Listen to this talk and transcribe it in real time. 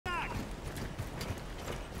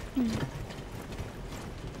I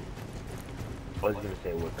was gonna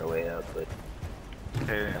say work our way up, but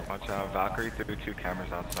Hey, watch out. Valkyrie threw 2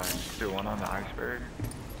 cameras outside. Threw one on the iceberg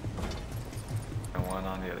and one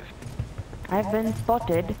on the other side. I've been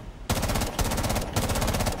spotted.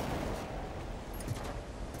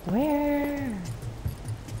 Where?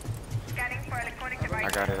 I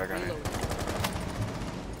got it.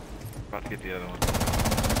 About to get the other one.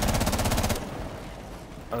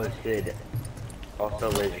 oh, it's good. Also,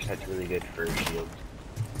 laser sight's really good for shields.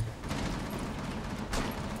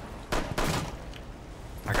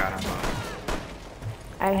 I got him.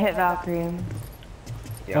 I hit Valkyrie.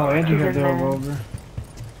 Yeah, Oh, Andrew She's got in dove there. over.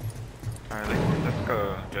 Alright, let's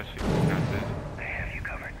go. Jesse, that's it.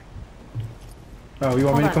 Oh, you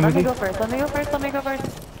want me to come Let with me you? go first. Let me go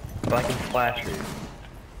first. Black and flasher.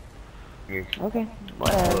 You're Okay.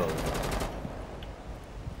 Whatever.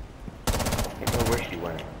 I don't know where she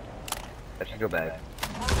went. I should go back.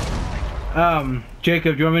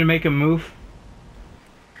 Jacob, do you want me to make him move?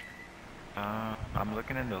 I'm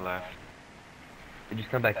looking in the left. Just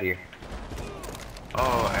come back here.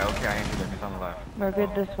 Oh, okay, I answered him. He's on the left. We're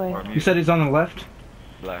good this way. Or You said he's on the left?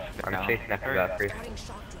 left. I'm Down. chasing after Valkyrie.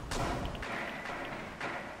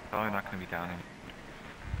 Probably not gonna be down anymore.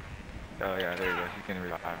 Oh yeah, there he goes. He's gonna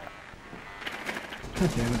revive.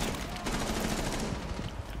 God damn it.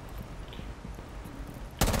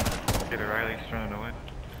 Get it, Riley. He's running away.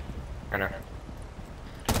 I know.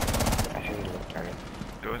 I shouldn't have done it.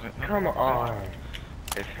 It wasn't. no, Come on.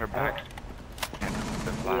 It's her back. And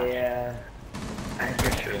the flash. Yeah. I We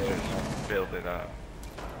just should just build it up.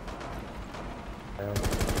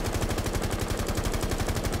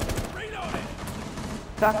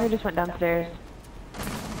 Valkyrie just went downstairs.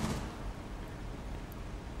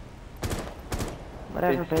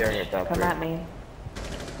 Whatever, She's staring at bitch. Come Valkyrie. at me.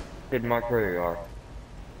 Sid, mark where you are.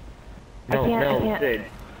 I No, can't, I no, can't. Sid.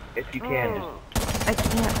 If you can, I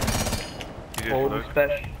can't. You just just hold the look.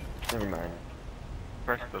 special. Never mind.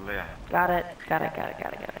 Press the left. Got it. Got it.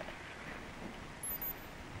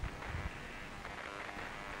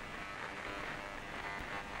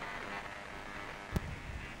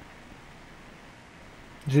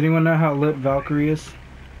 Does anyone know how lit Valkyrie is?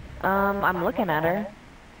 I'm looking at her.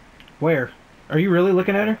 Where? Are you really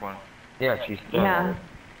looking at her? One. Yeah, she's still Yeah.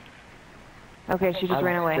 Okay, she just I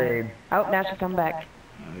ran would away. say- Oh, now she's come back.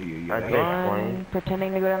 I'd say One,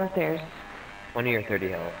 pretending to go down the stairs. 20 or 30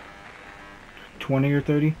 health. 20 or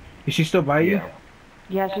 30? Is she still by you? Yeah.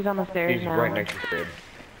 Yeah, she's on the stairs She's now. right next to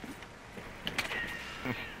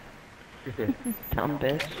Sid. Dumb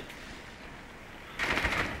bitch.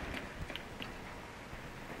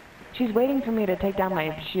 She's waiting for me to take down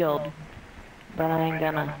my shield, but I ain't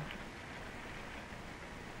gonna.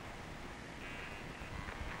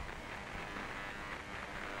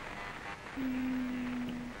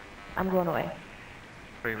 I'm going away.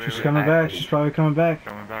 Wait, She's coming back. She's probably coming back.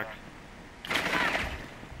 Coming back.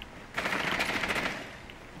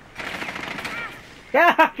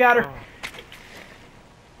 Yeah, got her. Oh.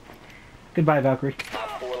 Goodbye, Valkyrie.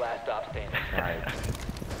 Top 4 last stop standing. Nice.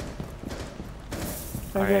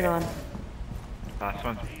 Where's the other one? Last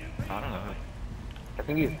one. I don't know. I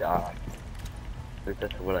think he's Doc. At least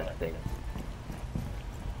that's what I think.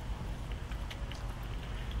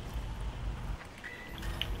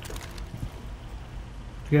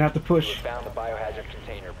 You're gonna have to You push. have found the biohazard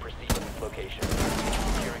container. Proceed to its location.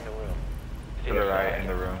 Securing the room. To the right in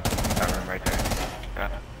the room. That room right there. Yeah.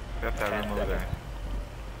 Yep, that room over there.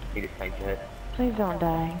 He just tanked it. Please don't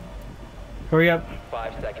die. Hurry up.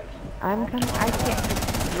 5 seconds. I'm coming. I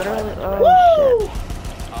can't. Literally. Oh shit.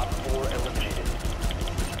 Op 4 eliminated.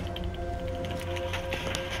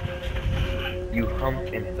 You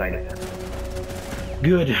humped inside of him.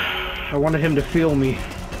 Good. I wanted him to feel me.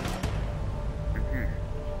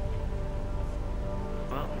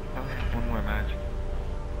 Well, probably have one more match.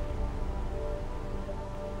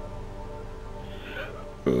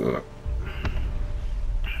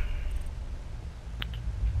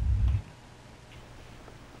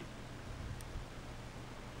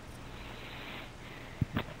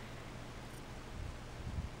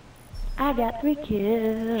 I got 3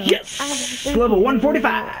 kills. Yes! Level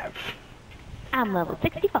 145! I'm level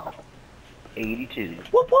 64. 82.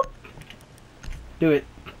 Whoop whoop! Do it.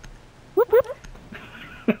 Whoop whoop.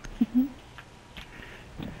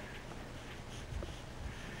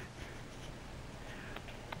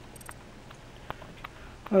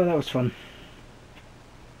 Oh, that was fun.